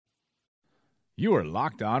You are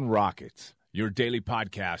Locked On Rockets, your daily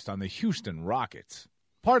podcast on the Houston Rockets.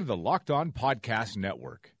 Part of the Locked On Podcast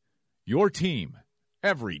Network. Your team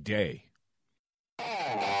every day. The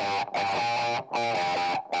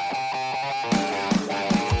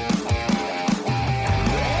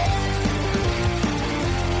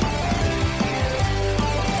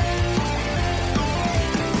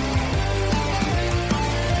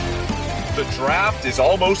draft is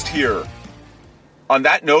almost here. On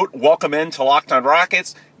that note, welcome in to Locked On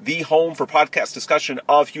Rockets, the home for podcast discussion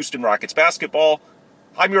of Houston Rockets basketball.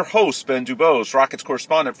 I'm your host, Ben Dubose, Rockets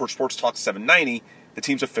correspondent for Sports Talk 790, the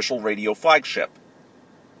team's official radio flagship.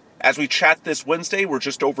 As we chat this Wednesday, we're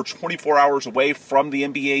just over 24 hours away from the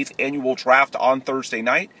NBA's annual draft on Thursday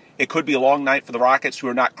night. It could be a long night for the Rockets, who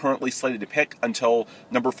are not currently slated to pick until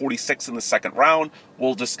number 46 in the second round.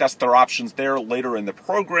 We'll discuss their options there later in the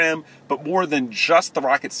program. But more than just the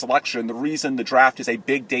Rockets selection, the reason the draft is a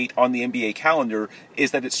big date on the NBA calendar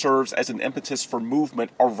is that it serves as an impetus for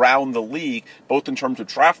movement around the league, both in terms of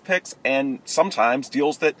draft picks and sometimes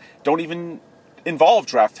deals that don't even involve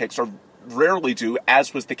draft picks or rarely do,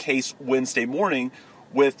 as was the case Wednesday morning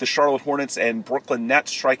with the Charlotte Hornets and Brooklyn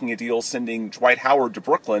Nets striking a deal sending Dwight Howard to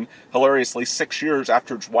Brooklyn. Hilariously, 6 years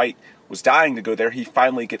after Dwight was dying to go there, he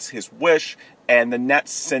finally gets his wish, and the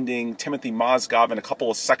Nets sending Timothy Mozgov and a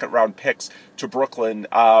couple of second-round picks to Brooklyn,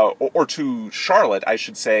 or to Charlotte, I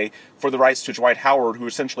should say, for the rights to Dwight Howard, who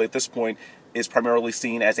essentially at this point is primarily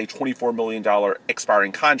seen as a $24 million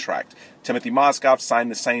expiring contract. Timothy Mozgov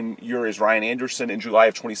signed the same year as Ryan Anderson in July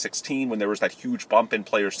of 2016 when there was that huge bump in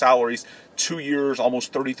player salaries. 2 years,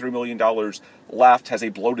 almost $33 million left, has a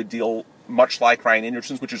bloated deal much like Ryan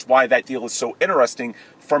Anderson's, which is why that deal is so interesting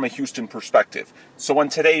from a Houston perspective. So on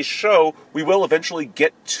today's show, we will eventually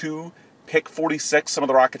get to pick 46, some of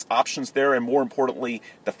the Rockets' options there, and more importantly,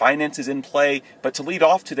 the finances in play. But to lead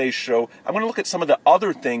off today's show, I'm going to look at some of the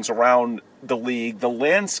other things around the league, the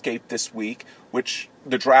landscape this week, which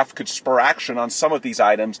the draft could spur action on some of these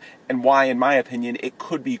items, and why, in my opinion, it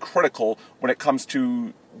could be critical when it comes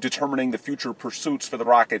to determining the future pursuits for the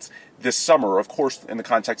Rockets this summer. Of course, in the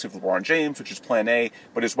context of LeBron James, which is Plan A,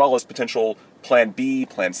 but as well as potential Plan B,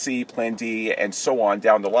 Plan C, Plan D, and so on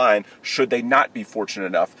down the line, should they not be fortunate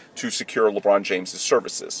enough to secure LeBron James'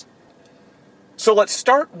 services. So let's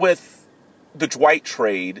start with the Dwight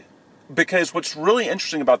trade, because what's really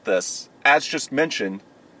interesting about this, as just mentioned,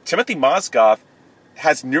 Timothy Mozgov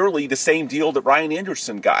has nearly the same deal that Ryan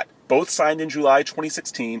Anderson got. Both signed in July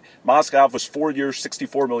 2016. Mozgov was 4 years,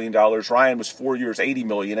 $64 million. Ryan was 4 years, $80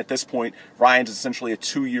 million. At this point, Ryan's essentially a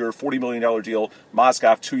 2-year, $40 million deal.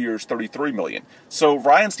 Mozgov, 2 years, $33 million. So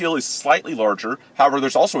Ryan's deal is slightly larger. However,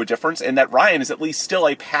 there's also a difference in that Ryan is at least still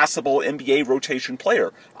a passable NBA rotation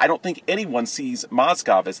player. I don't think anyone sees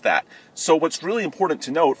Mozgov as that. So what's really important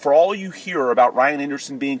to note, for all you hear about Ryan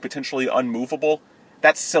Anderson being potentially unmovable,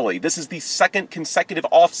 that's silly. This is the second consecutive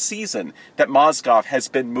offseason that Mozgov has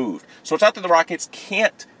been moved. So it's not that the Rockets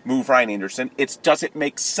can't move Ryan Anderson. It's does it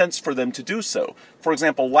make sense for them to do so? For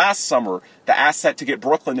example, last summer, the asset to get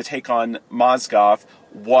Brooklyn to take on Mozgov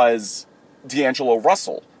was D'Angelo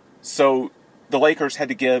Russell. So the Lakers had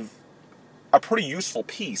to give a pretty useful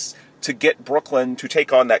piece to get Brooklyn to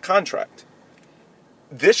take on that contract.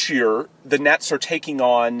 This year, the Nets are taking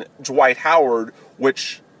on Dwight Howard,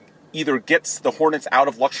 which either gets the Hornets out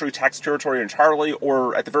of luxury tax territory entirely,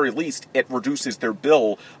 or at the very least, it reduces their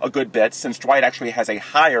bill a good bit, since Dwight actually has a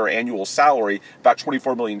higher annual salary, about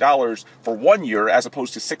 $24 million for 1 year, as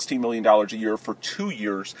opposed to $16 million a year for 2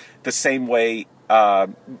 years, the same way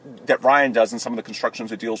that Ryan does in some of the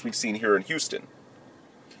constructions of deals we've seen here in Houston.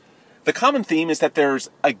 The common theme is that there's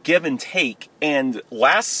a give and take, and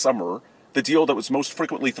last summer, the deal that was most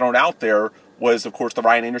frequently thrown out there was, of course, the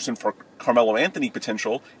Ryan Anderson for Carmelo Anthony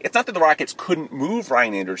potential. It's not that the Rockets couldn't move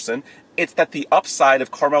Ryan Anderson. It's that the upside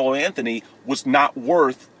of Carmelo Anthony was not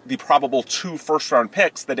worth the probable 2 first-round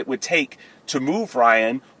picks that it would take to move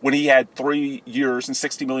Ryan when he had 3 years and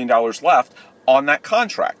 $60 million left on that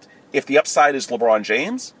contract. If the upside is LeBron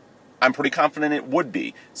James, I'm pretty confident it would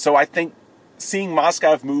be. So I think seeing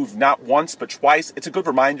Mozgov move not once but twice, it's a good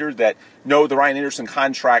reminder that, no, the Ryan Anderson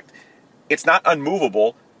contract, it's not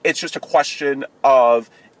unmovable. It's just a question of,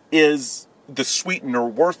 is the sweetener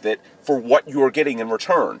worth it for what you're getting in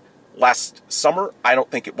return? Last summer, I don't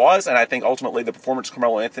think it was, and I think ultimately the performance of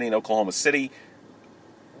Carmelo Anthony in Oklahoma City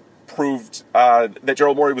proved that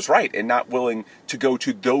Gerald Morey was right in not willing to go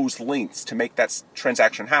to those lengths to make that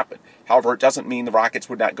transaction happen. However, it doesn't mean the Rockets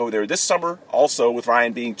would not go there this summer. Also, with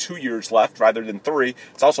Ryan being 2 years left rather than 3,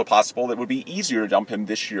 it's also possible that it would be easier to dump him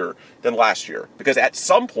this year than last year. Because at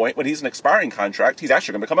some point, when he's an expiring contract, he's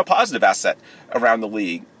actually going to become a positive asset around the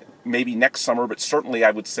league. maybe next summer, but certainly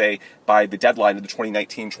I would say by the deadline of the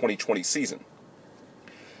 2019-2020 season.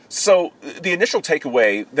 So the initial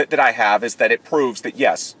takeaway that I have is that it proves that,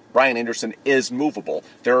 yes, Ryan Anderson is movable.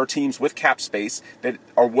 There are teams with cap space that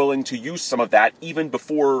are willing to use some of that even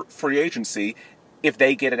before free agency if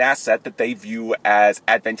they get an asset that they view as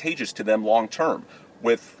advantageous to them long term.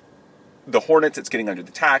 With the Hornets, it's getting under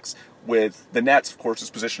the tax. With the Nets, of course,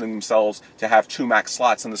 it's positioning themselves to have 2 max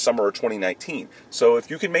slots in the summer of 2019. So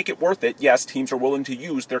if you can make it worth it, yes, teams are willing to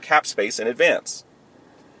use their cap space in advance.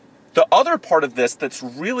 The other part of this that's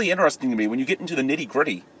really interesting to me, when you get into the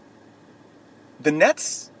nitty-gritty, the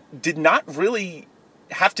Nets did not really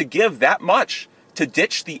have to give that much to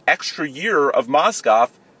ditch the extra year of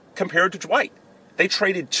Mozgov compared to Dwight. They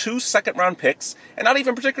traded 2 second-round picks, and not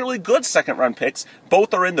even particularly good second-round picks.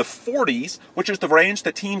 Both are in the 40s, which is the range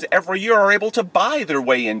that teams every year are able to buy their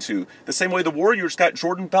way into, the same way the Warriors got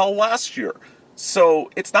Jordan Bell last year.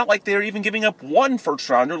 So it's not like they're even giving up 1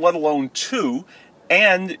 first-rounder, let alone 2,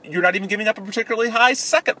 and you're not even giving up a particularly high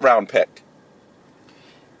second-round pick.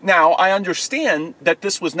 Now, I understand that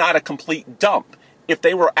this was not a complete dump. If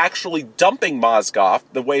they were actually dumping Mozgov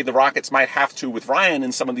the way the Rockets might have to with Ryan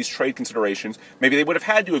in some of these trade considerations, maybe they would have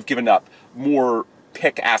had to have given up more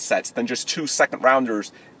pick assets than just 2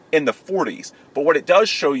 second-rounders in the 40s. But what it does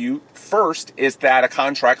show you, first, is that a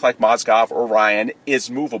contract like Mozgov or Ryan is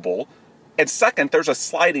movable. And second, there's a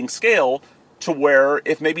sliding scale to where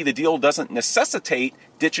if maybe the deal doesn't necessitate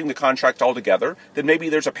ditching the contract altogether, then maybe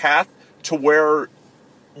there's a path to where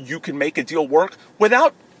you can make a deal work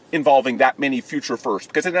without involving that many future firsts.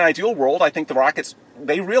 Because in an ideal world, I think the Rockets,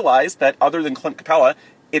 they realize that other than Clint Capella,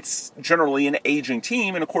 it's generally an aging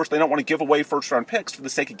team, and of course they don't want to give away first-round picks for the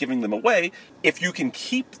sake of giving them away. If you can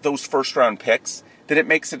keep those first-round picks, then it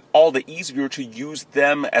makes it all the easier to use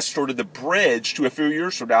them as sort of the bridge to a few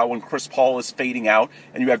years from now when Chris Paul is fading out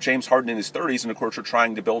and you have James Harden in his 30s, and of course you're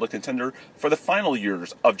trying to build a contender for the final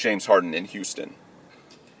years of James Harden in Houston.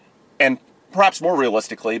 And perhaps more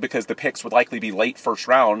realistically, because the picks would likely be late first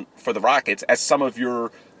round for the Rockets, as some of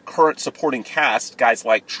your current supporting cast, guys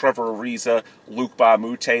like Trevor Ariza, Luke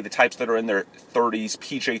Baamute, the types that are in their 30s,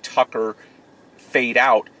 PJ Tucker, fade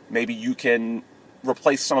out, maybe you can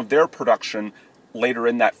replace some of their production later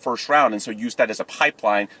in that first round, and so use that as a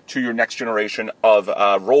pipeline to your next generation of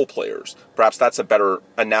role players. Perhaps that's a better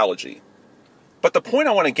analogy. But the point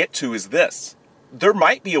I want to get to is this. There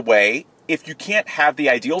might be a way, if you can't have the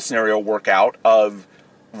ideal scenario work out of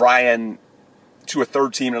Ryan to a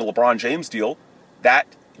third team in a LeBron James deal, that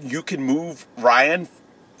you can move Ryan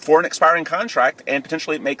for an expiring contract, and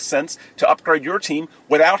potentially it makes sense to upgrade your team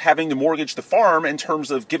without having to mortgage the farm in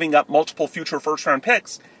terms of giving up multiple future first-round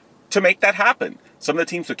picks to make that happen. Some of the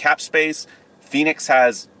teams with cap space, Phoenix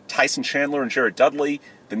has Tyson Chandler and Jared Dudley.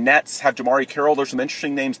 The Nets have Damari Carroll. There's some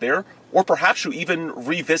interesting names there. Or perhaps you even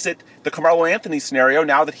revisit the Carmelo Anthony scenario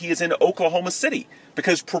now that he is in Oklahoma City.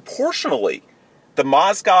 Because proportionally, the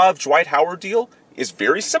Mozgov Dwight Howard deal is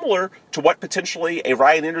very similar to what potentially a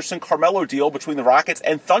Ryan Anderson-Carmelo deal between the Rockets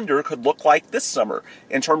and Thunder could look like this summer.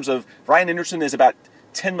 In terms of Ryan Anderson is about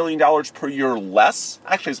 $10 million per year less.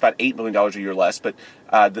 Actually, it's about $8 million a year less, but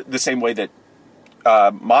the same way that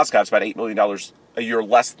Mozgov's about $8 million a year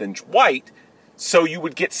less than Dwight. So you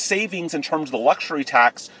would get savings in terms of the luxury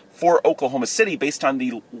tax for Oklahoma City based on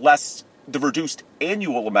the reduced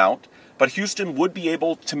annual amount. But Houston would be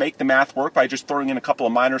able to make the math work by just throwing in a couple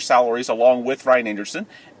of minor salaries along with Ryan Anderson.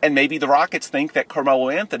 And maybe the Rockets think that Carmelo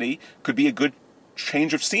Anthony could be a good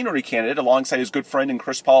change of scenery candidate alongside his good friend in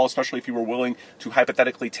Chris Paul, especially if he were willing to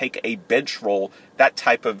hypothetically take a bench role, that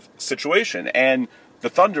type of situation. And the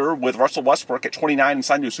Thunder, with Russell Westbrook at 29 and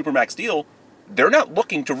signed to a Supermax deal, they're not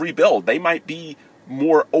looking to rebuild. They might be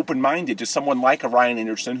more open-minded to someone like a Ryan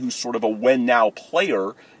Anderson, who's sort of a win-now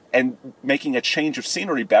player, and making a change of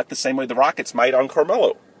scenery bet the same way the Rockets might on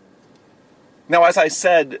Carmelo. Now, as I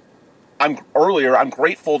said earlier, I'm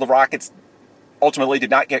grateful the Rockets ultimately did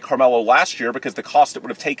not get Carmelo last year because the cost it would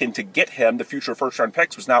have taken to get him, the future first-round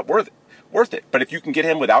picks, was not worth it. But if you can get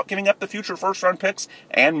him without giving up the future first-round picks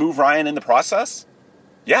and move Ryan in the process,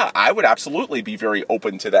 yeah, I would absolutely be very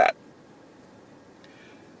open to that.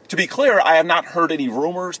 To be clear, I have not heard any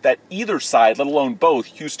rumors that either side, let alone both,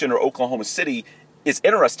 Houston or Oklahoma City, is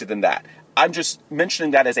interested in that. I'm just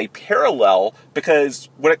mentioning that as a parallel because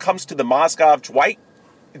when it comes to the Mozgov-Dwight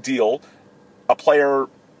deal, a player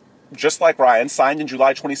just like Ryan signed in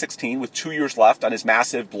July 2016 with 2 years left on his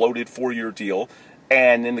massive, bloated 4-year deal.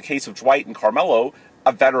 And in the case of Dwight and Carmelo,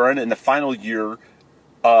 a veteran in the final year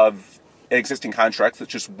of an existing contract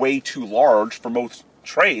that's just way too large for most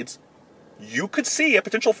trades, you could see a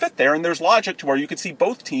potential fit there, and there's logic to where you could see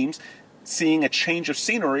both teams seeing a change of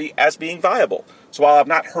scenery as being viable. So while I've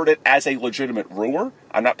not heard it as a legitimate rumor,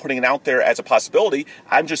 I'm not putting it out there as a possibility,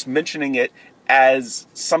 I'm just mentioning it as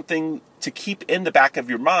something to keep in the back of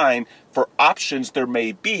your mind for options there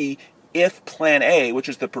may be if plan A, which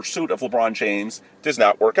is the pursuit of LeBron James, does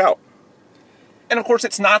not work out. And of course,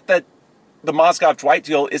 it's not that the Mozgov-Dwight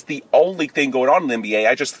deal is the only thing going on in the NBA.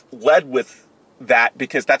 I just led with that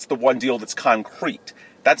because that's the one deal that's concrete.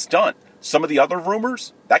 That's done. Some of the other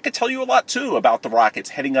rumors, that could tell you a lot too about the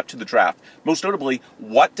Rockets heading up to the draft. Most notably,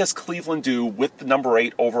 what does Cleveland do with the number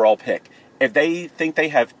 8 overall pick? If they think they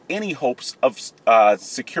have any hopes of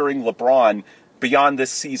securing LeBron beyond this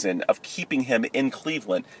season, of keeping him in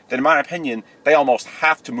Cleveland, then in my opinion, they almost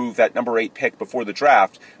have to move that number 8 pick before the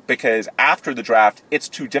draft, because after the draft, it's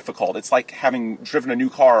too difficult. It's like having driven a new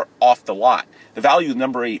car off the lot. The value of the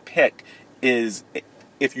number 8 pick is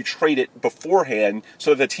if you trade it beforehand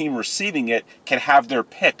so the team receiving it can have their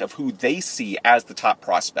pick of who they see as the top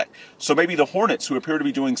prospect. So maybe the Hornets, who appear to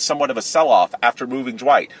be doing somewhat of a sell-off after moving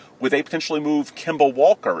Dwight, would they potentially move Kemba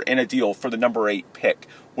Walker in a deal for the number 8 pick?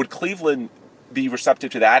 Would Cleveland be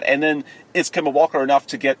receptive to that? And then is Kemba Walker enough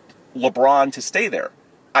to get LeBron to stay there?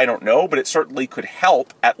 I don't know, but it certainly could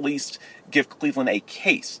help at least give Cleveland a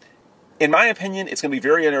case. In my opinion, it's going to be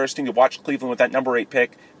very interesting to watch Cleveland with that number 8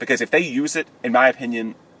 pick, because if they use it, in my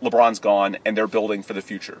opinion, LeBron's gone and they're building for the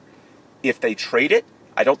future. If they trade it,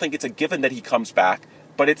 I don't think it's a given that he comes back,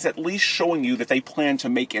 but it's at least showing you that they plan to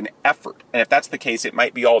make an effort. And if that's the case, it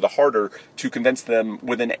might be all the harder to convince them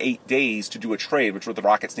within 8 days to do a trade, which is what the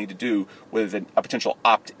Rockets need to do with a potential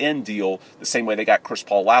opt-in deal, the same way they got Chris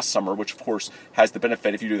Paul last summer, which of course has the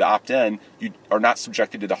benefit, if you do the opt-in, you are not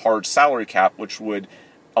subjected to the hard salary cap, which would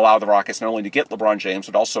allow the Rockets not only to get LeBron James,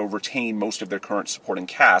 but also retain most of their current supporting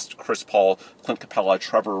cast, Chris Paul, Clint Capella,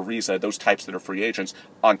 Trevor Ariza, those types that are free agents,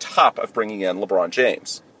 on top of bringing in LeBron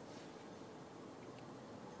James.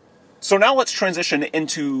 So now let's transition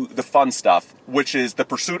into the fun stuff, which is the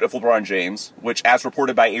pursuit of LeBron James, which, as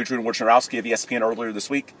reported by Adrian Wojnarowski of ESPN earlier this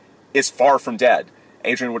week, is far from dead.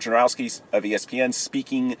 Adrian Wojnarowski of ESPN,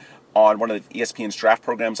 speaking on one of ESPN's draft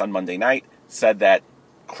programs on Monday night, said that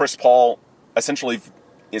Chris Paul essentially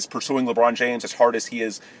is pursuing LeBron James as hard as he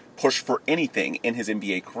has pushed for anything in his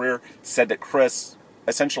NBA career, said that Chris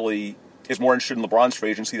essentially is more interested in LeBron's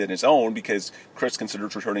free agency than his own, because Chris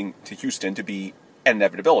considers returning to Houston to be an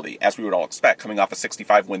inevitability, as we would all expect, coming off a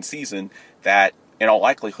 65-win season that, in all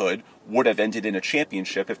likelihood, would have ended in a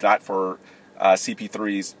championship if not for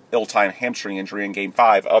CP3's ill-timed hamstring injury in Game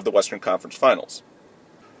 5 of the Western Conference Finals.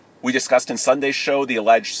 We discussed in Sunday's show the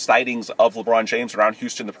alleged sightings of LeBron James around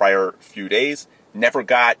Houston the prior few days. Never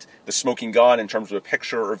got the smoking gun in terms of a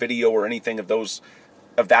picture or video or anything of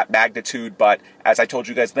that magnitude, but as I told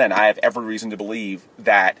you guys then, I have every reason to believe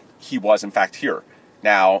that he was in fact here.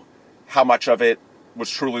 Now, how much of it was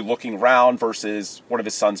truly looking around versus one of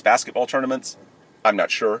his son's basketball tournaments, I'm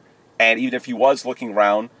not sure. And even if he was looking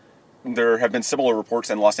around, there have been similar reports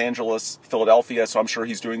in Los Angeles, Philadelphia, so I'm sure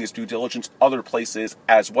he's doing his due diligence other places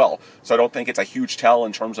as well. So I don't think it's a huge tell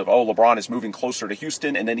in terms of, LeBron is moving closer to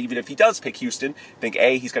Houston, and then even if he does pick Houston, I think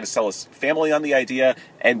A, he's got to sell his family on the idea,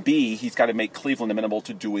 and B, he's got to make Cleveland amenable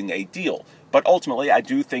to doing a deal. But ultimately, I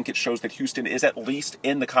do think it shows that Houston is at least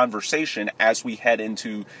in the conversation as we head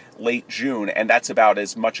into late June, and that's about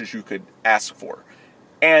as much as you could ask for.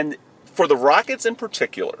 And for the Rockets in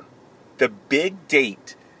particular, the big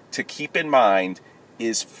date to keep in mind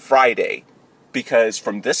is Friday, because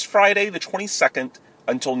from this Friday, the 22nd,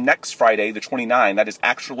 until next Friday, the 29th, that is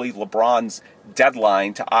actually LeBron's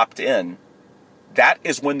deadline to opt in. That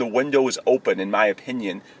is when the window is open, in my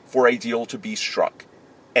opinion, for a deal to be struck.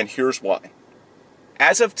 And here's why.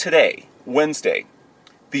 As of today, Wednesday,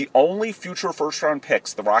 the only future first-round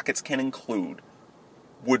picks the Rockets can include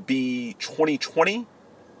would be 2020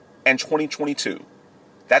 and 2022.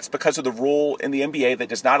 That's because of the rule in the NBA that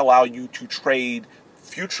does not allow you to trade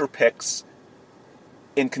future picks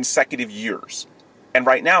in consecutive years. And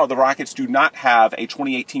right now, the Rockets do not have a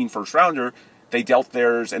 2018 first-rounder. They dealt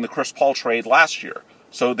theirs in the Chris Paul trade last year.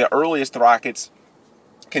 So the earliest the Rockets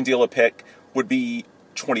can deal a pick would be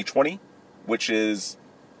 2020, which is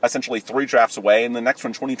essentially 3 drafts away, and the next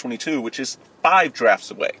one, 2022, which is 5 drafts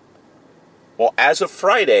away. Well, as of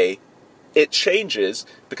Friday, it changes,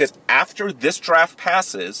 because after this draft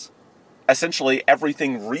passes, essentially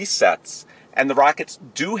everything resets, and the Rockets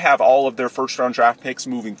do have all of their first-round draft picks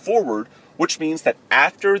moving forward, which means that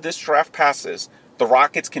after this draft passes, the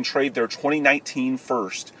Rockets can trade their 2019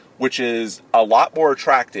 first, which is a lot more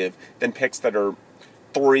attractive than picks that are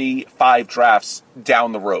 3-5 drafts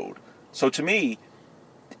down the road. So to me,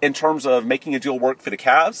 in terms of making a deal work for the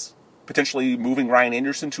Cavs, potentially moving Ryan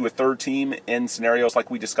Anderson to a third team in scenarios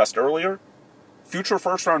like we discussed earlier. Future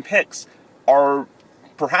first-round picks are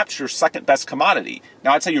perhaps your second best commodity.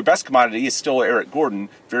 Now, I'd say your best commodity is still Eric Gordon,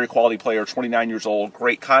 very quality player, 29 years old,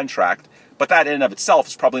 great contract, but that in and of itself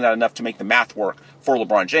is probably not enough to make the math work for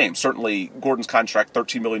LeBron James. Certainly, Gordon's contract,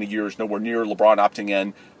 $13 million a year, is nowhere near LeBron opting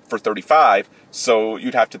in for 35, so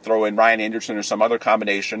you'd have to throw in Ryan Anderson or some other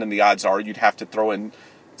combination, and the odds are you'd have to throw in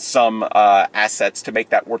some assets to make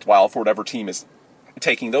that worthwhile for whatever team is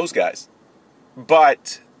taking those guys.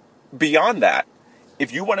 But beyond that,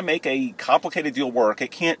 if you want to make a complicated deal work, it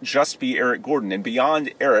can't just be Eric Gordon. And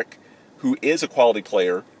beyond Eric, who is a quality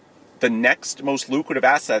player, the next most lucrative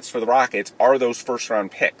assets for the Rockets are those first-round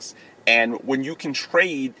picks. And when you can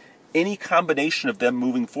trade any combination of them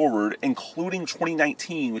moving forward, including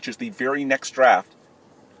 2019, which is the very next draft,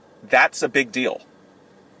 that's a big deal.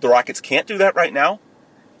 The Rockets can't do that right now.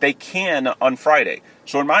 They can on Friday.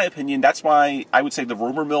 So in my opinion, that's why I would say the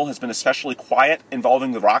rumor mill has been especially quiet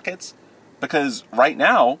involving the Rockets, because right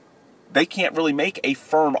now, they can't really make a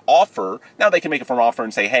firm offer. Now they can make a firm offer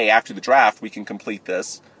and say, hey, after the draft, we can complete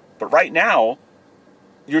this. But right now,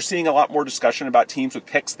 you're seeing a lot more discussion about teams with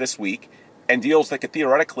picks this week and deals that could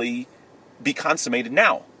theoretically be consummated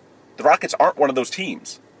now. The Rockets aren't one of those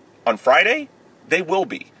teams. On Friday, they will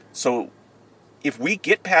be. So if we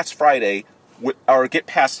get past Friday, or get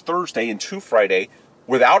past Thursday into Friday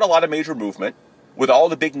without a lot of major movement, with all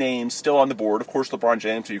the big names still on the board, of course, LeBron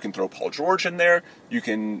James, so you can throw Paul George in there, you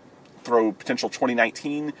can throw potential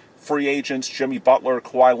 2019 free agents, Jimmy Butler,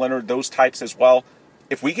 Kawhi Leonard, those types as well.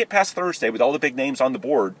 If we get past Thursday with all the big names on the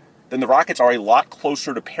board, then the Rockets are a lot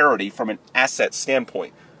closer to parity from an asset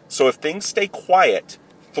standpoint. So if things stay quiet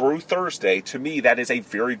through Thursday, to me, that is a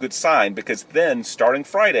very good sign, because then, starting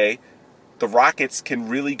Friday, the Rockets can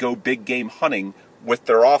really go big game hunting with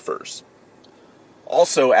their offers.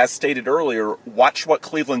 Also, as stated earlier, watch what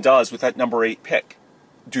Cleveland does with that number 8 pick.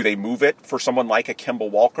 Do they move it for someone like a Kemba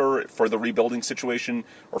Walker for the rebuilding situation,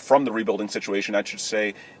 or from the rebuilding situation, I should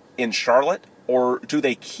say, in Charlotte? Or do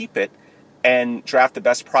they keep it and draft the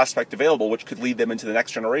best prospect available, which could lead them into the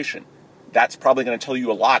next generation? That's probably going to tell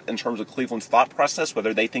you a lot in terms of Cleveland's thought process,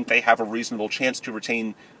 whether they think they have a reasonable chance to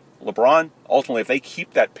retain LeBron. Ultimately, if they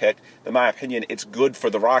keep that pick, in my opinion, it's good for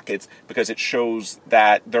the Rockets, because it shows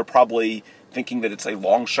that they're probably thinking that it's a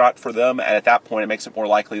long shot for them, and at that point it makes it more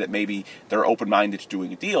likely that maybe they're open-minded to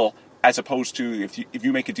doing a deal, as opposed to if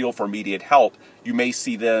you make a deal for immediate help, you may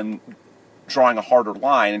see them drawing a harder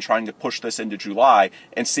line and trying to push this into July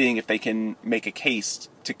and seeing if they can make a case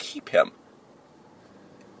to keep him.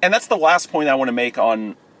 And that's the last point I want to make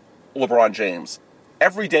on LeBron James.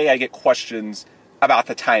 Every day I get questions about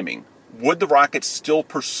the timing. Would the Rockets still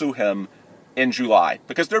pursue him in July?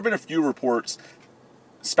 Because there have been a few reports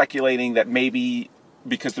speculating that maybe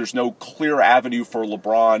because there's no clear avenue for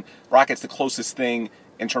LeBron, Rockets the closest thing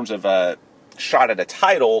in terms of a shot at a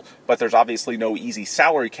title, but there's obviously no easy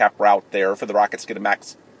salary cap route there for the Rockets to get a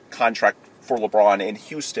max contract for LeBron in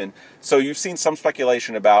Houston. So you've seen some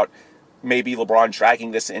speculation about maybe LeBron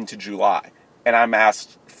dragging this into July. And I'm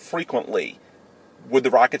asked frequently, would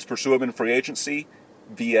the Rockets pursue him in free agency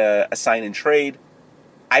via a sign and trade?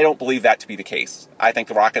 I don't believe that to be the case. I think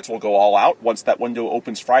the Rockets will go all out once that window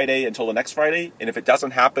opens Friday until the next Friday, and if it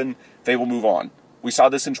doesn't happen, they will move on. We saw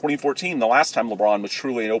this in 2014, the last time LeBron was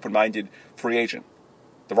truly an open-minded free agent.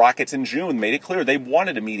 The Rockets in June made it clear they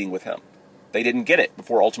wanted a meeting with him. They didn't get it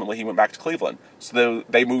before ultimately he went back to Cleveland. So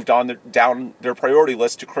they moved on down their priority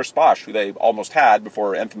list to Chris Bosh, who they almost had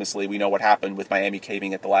before, infamously, we know what happened with Miami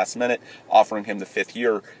caving at the last minute, offering him the 5th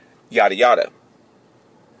year, yada yada.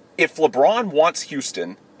 If LeBron wants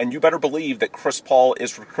Houston, and you better believe that Chris Paul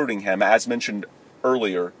is recruiting him, as mentioned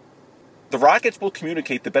earlier, the Rockets will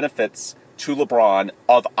communicate the benefits to LeBron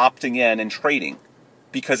of opting in and trading.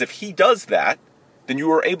 Because if he does that, then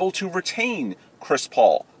you are able to retain Chris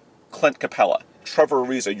Paul, Clint Capella, Trevor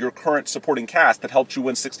Ariza, your current supporting cast that helped you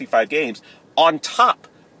win 65 games, on top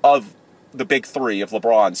of the big three of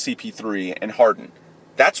LeBron, CP3, and Harden.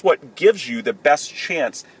 That's what gives you the best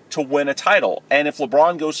chance to win a title. And if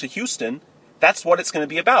LeBron goes to Houston, that's what it's going to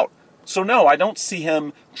be about. So no, I don't see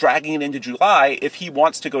him dragging it into July if he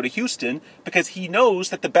wants to go to Houston, because he knows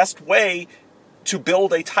that the best way to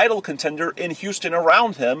build a title contender in Houston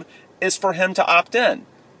around him is for him to opt in.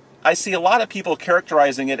 I see a lot of people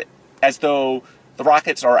characterizing it as though the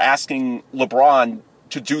Rockets are asking LeBron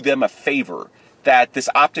to do them a favor, that this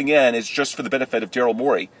opting in is just for the benefit of Daryl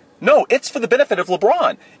Morey. No, it's for the benefit of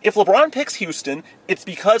LeBron. If LeBron picks Houston, it's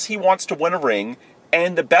because he wants to win a ring,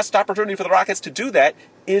 and the best opportunity for the Rockets to do that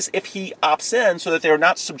is if he opts in so that they're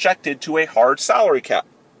not subjected to a hard salary cap.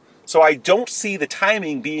 So I don't see the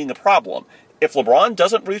timing being a problem. If LeBron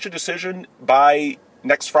doesn't reach a decision by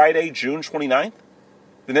next Friday, June 29th,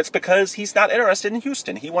 then it's because he's not interested in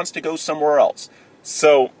Houston. He wants to go somewhere else.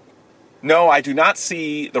 So, no, I do not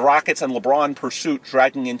see the Rockets and LeBron pursuit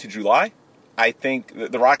dragging into July. I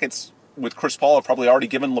think the Rockets with Chris Paul have probably already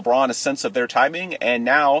given LeBron a sense of their timing, and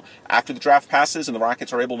now, after the draft passes and the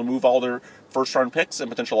Rockets are able to move all their first-round picks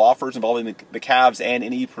and potential offers involving the Cavs and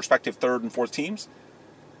any prospective third and fourth teams,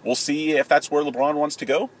 we'll see if that's where LeBron wants to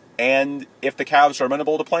go, and if the Cavs are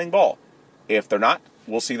amenable to playing ball. If they're not,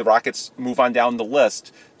 we'll see the Rockets move on down the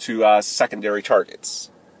list to secondary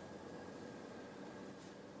targets.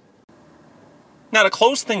 Now, to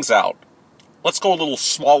close things out, let's go a little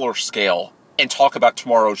smaller scale and talk about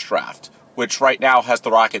tomorrow's draft, which right now has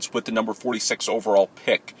the Rockets with the number 46 overall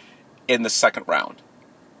pick in the second round.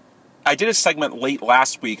 I did a segment late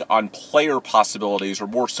last week on player possibilities, or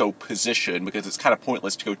more so position, because it's kind of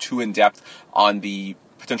pointless to go too in-depth on the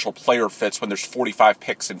potential player fits when there's 45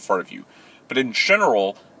 picks in front of you. But in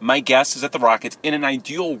general, my guess is that the Rockets, in an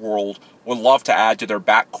ideal world, would love to add to their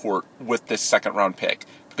backcourt with this second-round pick,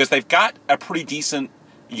 because they've got a pretty decent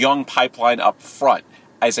young pipeline up front.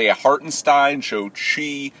 Isaiah Hartenstein, Joe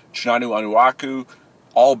Chi, Chinanu Anuaku,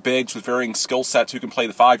 all bigs with varying skill sets who can play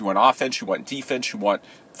the five. You want offense, you want defense, you want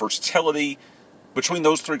versatility. Between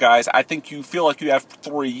those three guys, I think you feel like you have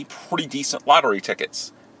three pretty decent lottery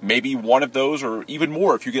tickets. Maybe one of those, or even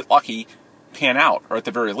more if you get lucky, pan out. Or at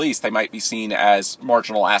the very least, they might be seen as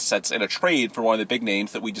marginal assets in a trade for one of the big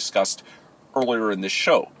names that we discussed earlier in this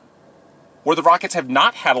show. Where the Rockets have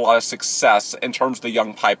not had a lot of success in terms of the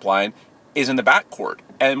young pipeline is in the backcourt.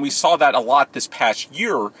 And we saw that a lot this past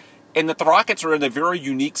year, in that the Rockets are in a very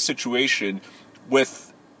unique situation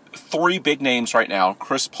with three big names right now,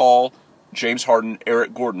 Chris Paul, James Harden,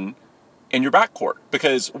 Eric Gordon, in your backcourt.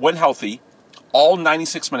 Because when healthy, all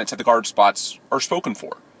 96 minutes at the guard spots are spoken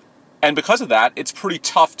for. And because of that, it's pretty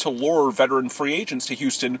tough to lure veteran free agents to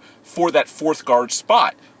Houston for that fourth guard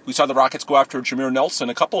spot. We saw the Rockets go after Jameer Nelson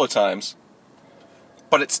a couple of times.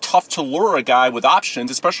 But it's tough to lure a guy with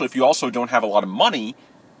options, especially if you also don't have a lot of money,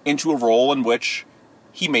 into a role in which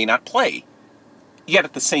he may not play. Yet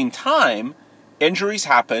at the same time, injuries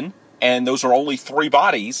happen, and those are only three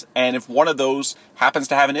bodies, and if one of those happens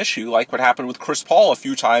to have an issue, like what happened with Chris Paul a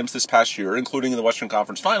few times this past year, including in the Western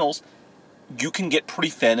Conference Finals, you can get pretty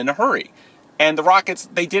thin in a hurry. And the Rockets,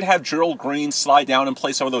 they did have Gerald Green slide down and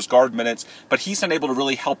play some of those guard minutes, but he's unable to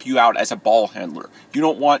really help you out as a ball handler. You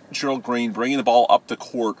don't want Gerald Green bringing the ball up the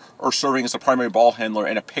court or serving as a primary ball handler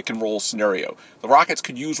in a pick-and-roll scenario. The Rockets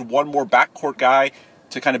could use one more backcourt guy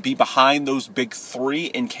to kind of be behind those big three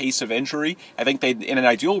in case of injury. I think they'd, in an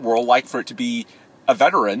ideal world, like for it to be a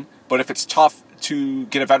veteran, but if it's tough to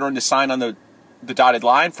get a veteran to sign on the dotted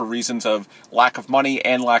line for reasons of lack of money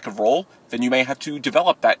and lack of role, then you may have to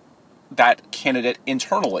develop that candidate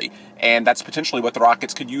internally, and that's potentially what the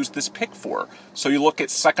Rockets could use this pick for. So you look at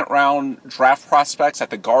second-round draft prospects at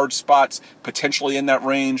the guard spots, potentially in that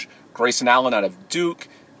range: Grayson Allen out of Duke,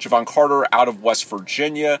 Javon Carter out of West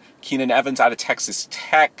Virginia, Keenan Evans out of Texas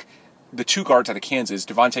Tech, the two guards out of Kansas,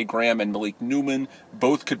 Devontae Graham and Malik Newman,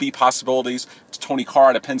 both could be possibilities. Tony Carr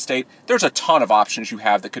out of Penn State. There's a ton of options you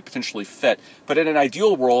have that could potentially fit. But in an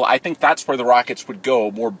ideal world, I think that's where the Rockets would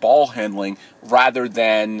go, more ball handling rather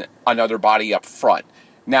than another body up front.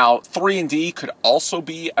 Now, 3-and-D could also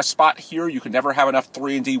be a spot here. You could never have enough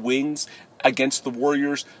 3-and-D wings against the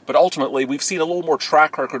Warriors, but ultimately we've seen a little more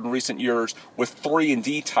track record in recent years with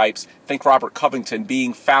 3-and-D types, think Robert Covington,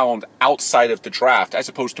 being found outside of the draft as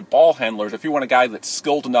opposed to ball handlers. If you want a guy that's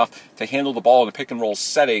skilled enough to handle the ball in a pick-and-roll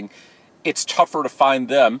setting, it's tougher to find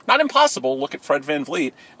them. Not impossible. Look at Fred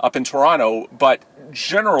VanVleet up in Toronto, but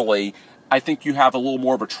generally I think you have a little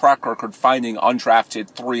more of a track record finding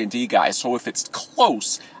undrafted 3-and-D guys. So if it's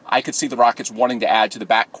close, I could see the Rockets wanting to add to the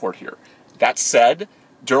backcourt here. That said,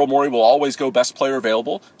 Daryl Morey will always go best player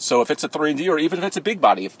available. So if it's a 3-and-D, or even if it's a big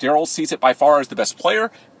body, if Daryl sees it by far as the best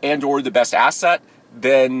player and or the best asset,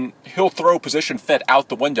 then he'll throw position fit out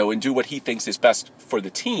the window and do what he thinks is best for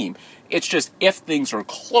the team. It's just, if things are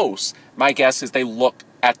close, my guess is they look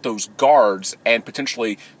at those guards and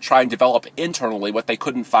potentially try and develop internally what they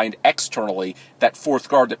couldn't find externally, that fourth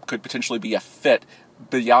guard that could potentially be a fit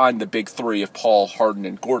beyond the big three of Paul, Harden,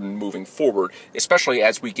 and Gordon moving forward, especially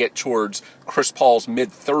as we get towards Chris Paul's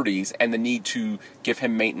mid-30s and the need to give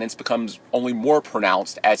him maintenance becomes only more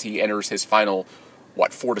pronounced as he enters his final,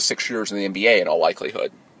 4 to 6 years in the NBA in all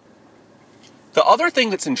likelihood. The other thing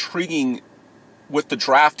that's intriguing with the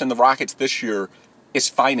draft and the Rockets this year is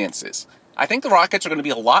finances. I think the Rockets are going to be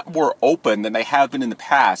a lot more open than they have been in the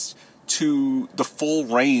past to the full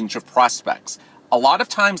range of prospects. A lot of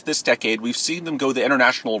times this decade, we've seen them go the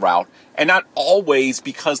international route, and not always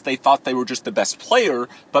because they thought they were just the best player,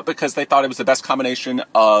 but because they thought it was the best combination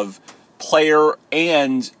of player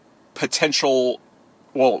and potential,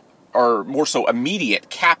 or more so immediate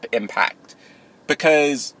cap impact.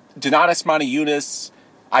 Because Donatas Motiejunas,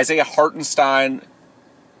 Isaiah Hartenstein,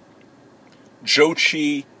 Joe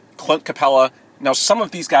Chi, Clint Capella. Now, some of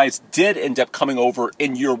these guys did end up coming over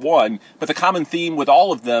in year one, but the common theme with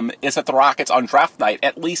all of them is that the Rockets on draft night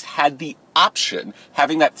at least had the option.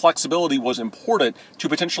 Having that flexibility was important to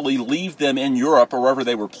potentially leave them in Europe or wherever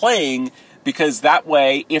they were playing, because that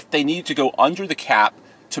way, if they needed to go under the cap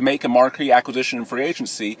to make a marquee acquisition in free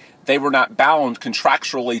agency, they were not bound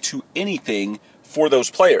contractually to anything for those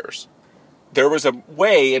players. There was a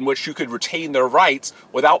way in which you could retain their rights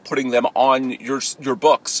without putting them on your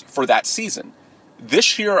books for that season.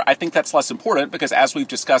 This year, I think that's less important because, as we've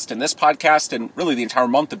discussed in this podcast and really the entire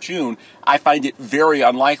month of June, I find it very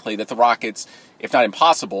unlikely that the Rockets, if not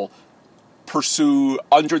impossible, pursue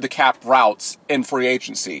under-the-cap routes in free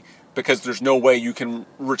agency because there's no way you can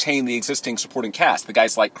retain the existing supporting cast, the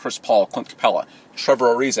guys like Chris Paul, Clint Capella,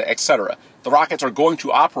 Trevor Ariza, etc. The Rockets are going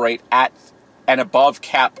to operate at an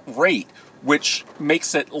above-cap rate, which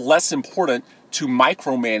makes it less important to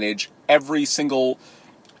micromanage every single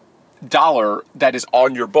dollar that is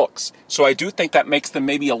on your books. So I do think that makes them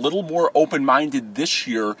maybe a little more open-minded this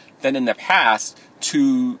year than in the past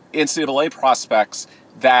to NCAA prospects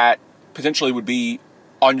that potentially would be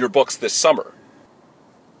on your books this summer.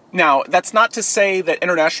 Now, that's not to say that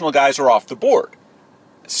international guys are off the board.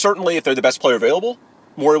 Certainly, if they're the best player available,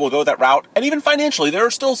 Morey will go that route. And even financially, there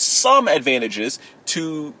are still some advantages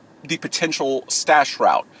to the potential stash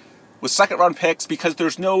route. With second-round picks, because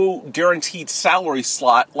there's no guaranteed salary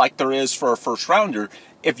slot like there is for a first-rounder,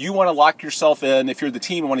 if you want to lock yourself in, if you're the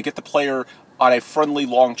team and want to get the player on a friendly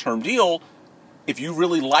long-term deal, if you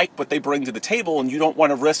really like what they bring to the table and you don't want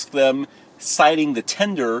to risk them signing the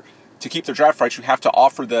tender to keep their draft rights, you have to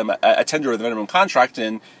offer them a tender of the minimum contract,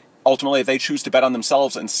 and ultimately if they choose to bet on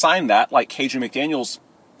themselves and sign that, like KJ McDaniels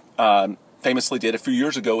famously did a few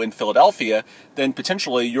years ago in Philadelphia, then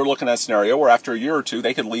potentially you're looking at a scenario where after a year or two,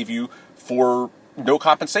 they could leave you for no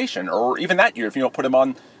compensation, or even that year if you don't put him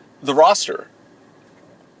on the roster.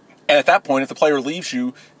 And at that point, if the player leaves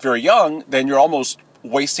you very young, then you're almost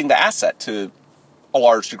wasting the asset to a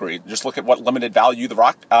large degree. Just look at what limited value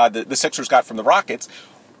the Sixers got from the Rockets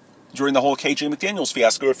during the whole KJ McDaniels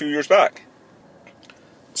fiasco a few years back.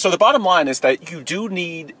 So the bottom line is that you do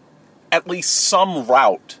need at least some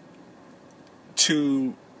route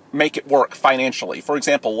to make it work financially. For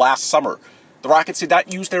example, last summer, the Rockets did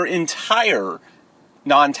not use their entire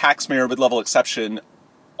non-taxpayer mid-level exception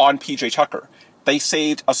on P.J. Tucker. They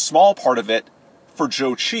saved a small part of it for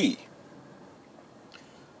Joe Chi.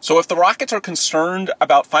 So if the Rockets are concerned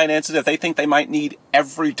about finances, if they think they might need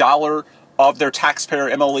every dollar of their taxpayer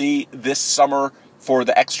MLE this summer for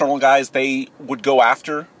the external guys they would go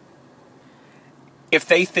after, if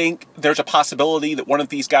they think there's a possibility that one of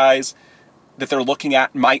these guys that they're looking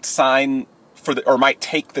at might sign or might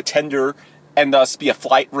take the tender and thus be a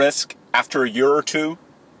flight risk after a year or two,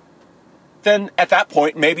 then at that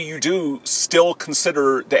point, maybe you do still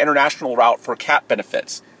consider the international route for cap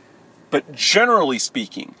benefits. But generally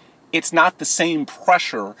speaking, it's not the same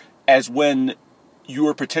pressure as when you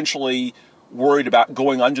are potentially worried about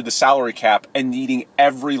going under the salary cap and needing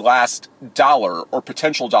every last dollar, or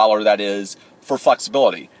potential dollar that is, for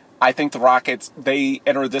flexibility. I think the Rockets, they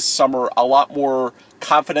enter this summer a lot more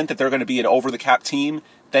confident that they're going to be an over-the-cap team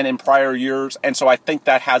than in prior years, and so I think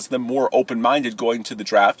that has them more open-minded going to the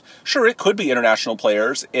draft. Sure, it could be international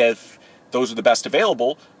players if those are the best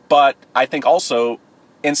available, but I think also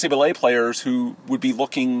NCAA players who would be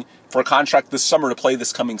looking for a contract this summer to play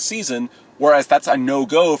this coming season, whereas that's a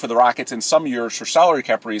no-go for the Rockets in some years for salary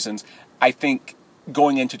cap reasons. I think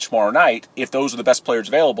going into tomorrow night, if those are the best players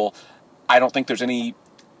available, I don't think there's any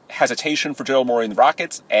hesitation for Daryl Morey and the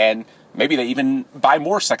Rockets, and maybe they even buy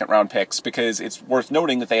more second-round picks, because it's worth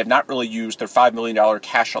noting that they have not really used their $5 million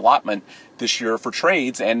cash allotment this year for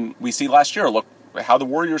trades, and we see last year, look how the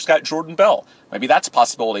Warriors got Jordan Bell. Maybe that's a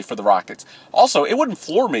possibility for the Rockets. Also, it wouldn't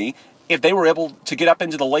floor me if they were able to get up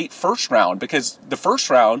into the late first round, because the first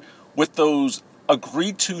round, with those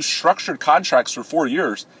agreed-to structured contracts for 4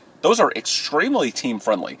 years, those are extremely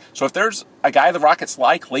team-friendly. So if there's a guy the Rockets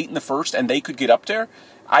like late in the first and they could get up there,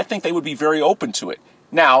 I think they would be very open to it.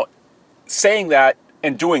 Now, saying that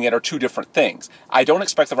and doing it are two different things. I don't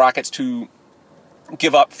expect the Rockets to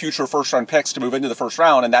give up future first-round picks to move into the first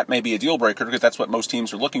round, and that may be a deal-breaker because that's what most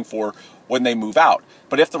teams are looking for when they move out.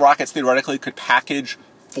 But if the Rockets theoretically could package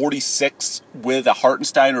 46 with a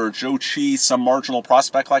Hartenstein or a Joe Chi, some marginal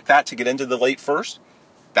prospect like that to get into the late first.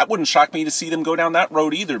 That wouldn't shock me to see them go down that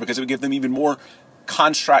road either, because it would give them even more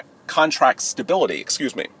contract stability.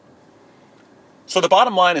 So the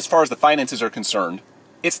bottom line, as far as the finances are concerned,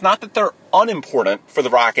 it's not that they're unimportant for the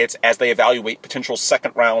Rockets as they evaluate potential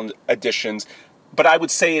second-round additions, but I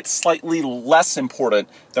would say it's slightly less important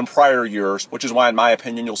than prior years, which is why, in my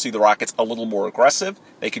opinion, you'll see the Rockets a little more aggressive.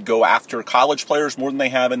 They could go after college players more than they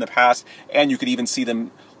have in the past, and you could even see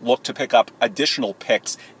them look to pick up additional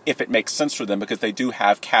picks if it makes sense for them, because they do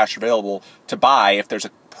have cash available to buy if there's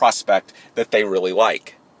a prospect that they really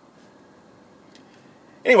like.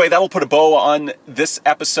 Anyway, that'll put a bow on this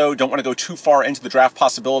episode. Don't want to go too far into the draft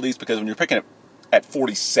possibilities, because when you're picking it at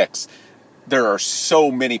 46, there are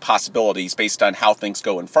so many possibilities based on how things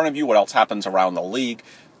go in front of you, what else happens around the league.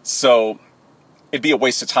 So it'd be a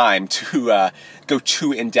waste of time to go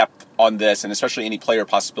too in-depth on this, and especially any player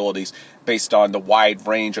possibilities based on the wide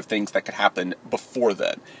range of things that could happen before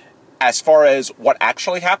then. As far as what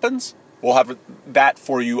actually happens, we'll have that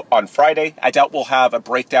for you on Friday. I doubt we'll have a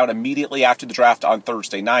breakdown immediately after the draft on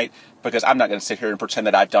Thursday night, because I'm not going to sit here and pretend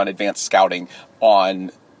that I've done advanced scouting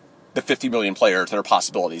on the 50 million players that are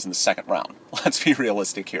possibilities in the second round. Let's be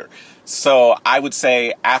realistic here. So I would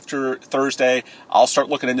say after Thursday, I'll start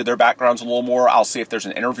looking into their backgrounds a little more. I'll see if there's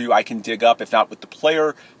an interview I can dig up, if not with the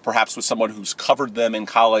player, perhaps with someone who's covered them in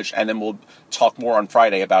college, and then we'll talk more on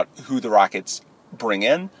Friday about who the Rockets bring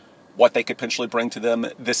in, what they could potentially bring to them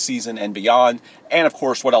this season and beyond, and of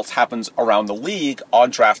course what else happens around the league on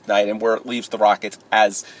draft night and where it leaves the Rockets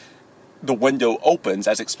as the window opens,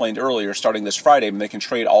 as explained earlier, starting this Friday, when they can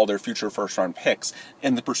trade all their future first-round picks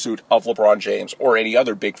in the pursuit of LeBron James or any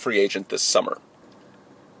other big free agent this summer.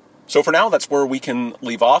 So for now, that's where we can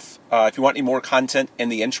leave off. If you want any more content in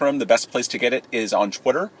the interim, the best place to get it is on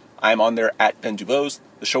Twitter. I'm on there at Ben Dubose.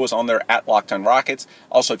 The show is on there at Locked On Rockets.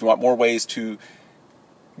 Also, if you want more ways to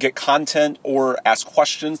get content or ask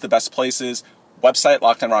questions, the best place is website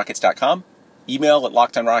lockedonrockets.com, email at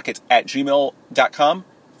lockedonrockets@gmail.com,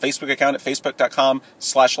 Facebook account at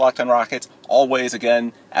facebook.com/LockedOnRockets. Always,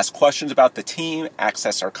 again, ask questions about the team,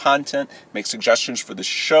 access our content, make suggestions for the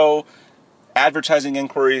show, advertising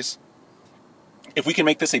inquiries. If we can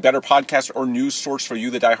make this a better podcast or news source for you,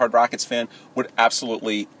 the diehard Rockets fan, would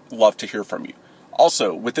absolutely love to hear from you.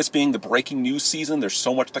 Also, with this being the breaking news season, there's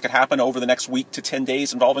so much that could happen over the next week to 10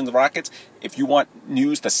 days involving the Rockets. If you want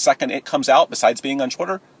news the second it comes out, besides being on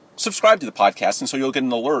Twitter, subscribe to the podcast, and so you'll get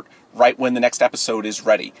an alert right when the next episode is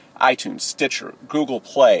ready. iTunes, Stitcher, Google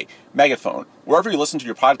Play, Megaphone. Wherever you listen to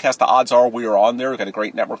your podcast, the odds are we are on there. We've got a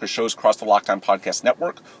great network of shows across the Locked On Podcast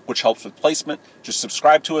Network, which helps with placement. Just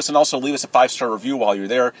subscribe to us and also leave us a 5-star review while you're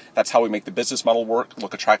there. That's how we make the business model work,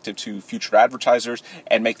 look attractive to future advertisers,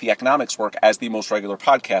 and make the economics work as the most regular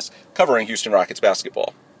podcast covering Houston Rockets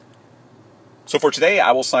basketball. So for today,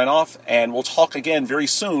 I will sign off, and we'll talk again very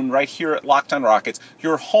soon right here at Locked On Rockets,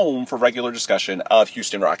 your home for regular discussion of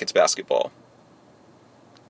Houston Rockets basketball.